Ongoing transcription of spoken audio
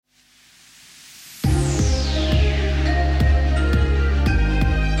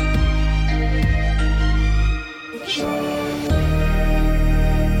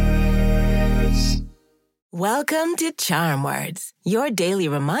Welcome to Charm Words, your daily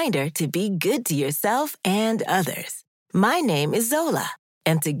reminder to be good to yourself and others. My name is Zola,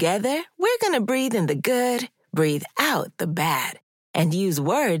 and together we're going to breathe in the good, breathe out the bad, and use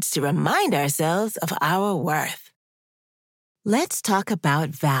words to remind ourselves of our worth. Let's talk about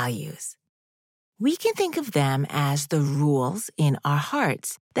values. We can think of them as the rules in our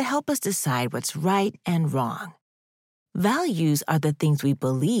hearts that help us decide what's right and wrong. Values are the things we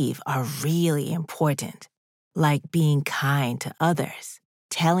believe are really important, like being kind to others,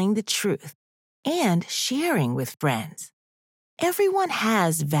 telling the truth, and sharing with friends. Everyone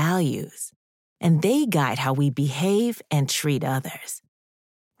has values, and they guide how we behave and treat others.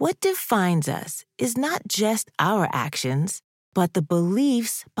 What defines us is not just our actions, but the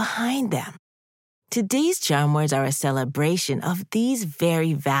beliefs behind them. Today's charm words are a celebration of these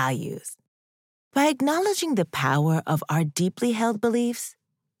very values. By acknowledging the power of our deeply held beliefs,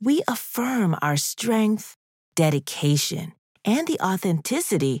 we affirm our strength, dedication, and the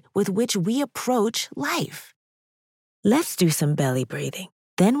authenticity with which we approach life. Let's do some belly breathing.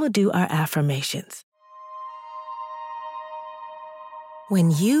 Then we'll do our affirmations.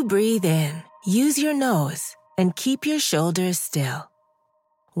 When you breathe in, use your nose and keep your shoulders still.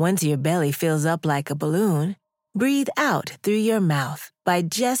 Once your belly fills up like a balloon, breathe out through your mouth by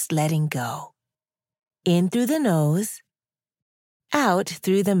just letting go. In through the nose, out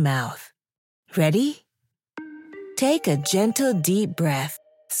through the mouth. Ready? Take a gentle, deep breath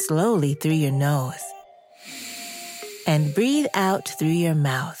slowly through your nose and breathe out through your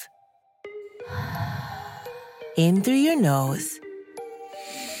mouth. In through your nose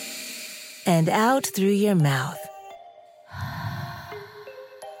and out through your mouth.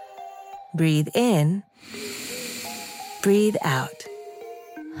 Breathe in, breathe out.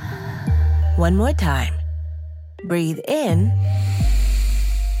 One more time. Breathe in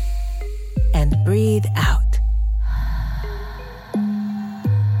and breathe out.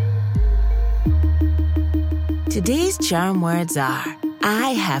 Today's charm words are,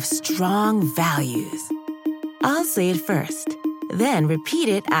 I have strong values. I'll say it first, then repeat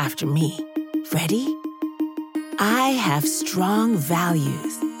it after me. Ready? I have strong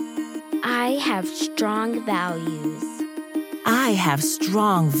values. I have strong values. I have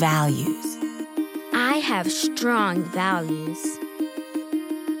strong values. I have strong values.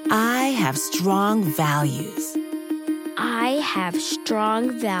 I have strong values. I have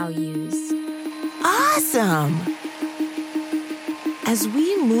strong values. Awesome! As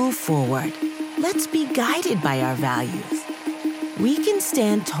we move forward, let's be guided by our values. We can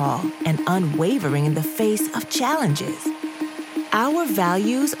stand tall and unwavering in the face of challenges. Our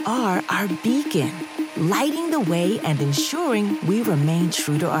values are our beacon, lighting the way and ensuring we remain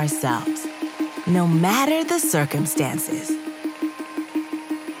true to ourselves, no matter the circumstances.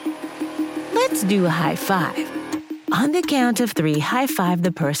 Let's do a high five. On the count of 3, high five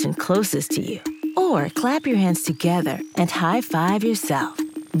the person closest to you, or clap your hands together and high five yourself.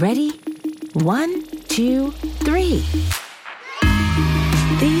 Ready? 1, 2, 3.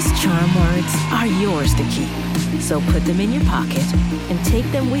 These charm words are yours to keep, so put them in your pocket and take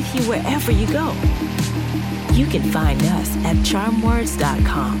them with you wherever you go. You can find us at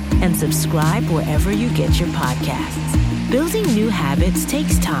charmwords.com and subscribe wherever you get your podcasts. Building new habits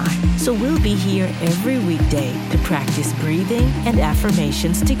takes time, so we'll be here every weekday to practice breathing and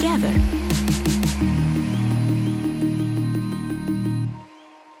affirmations together.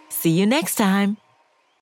 See you next time.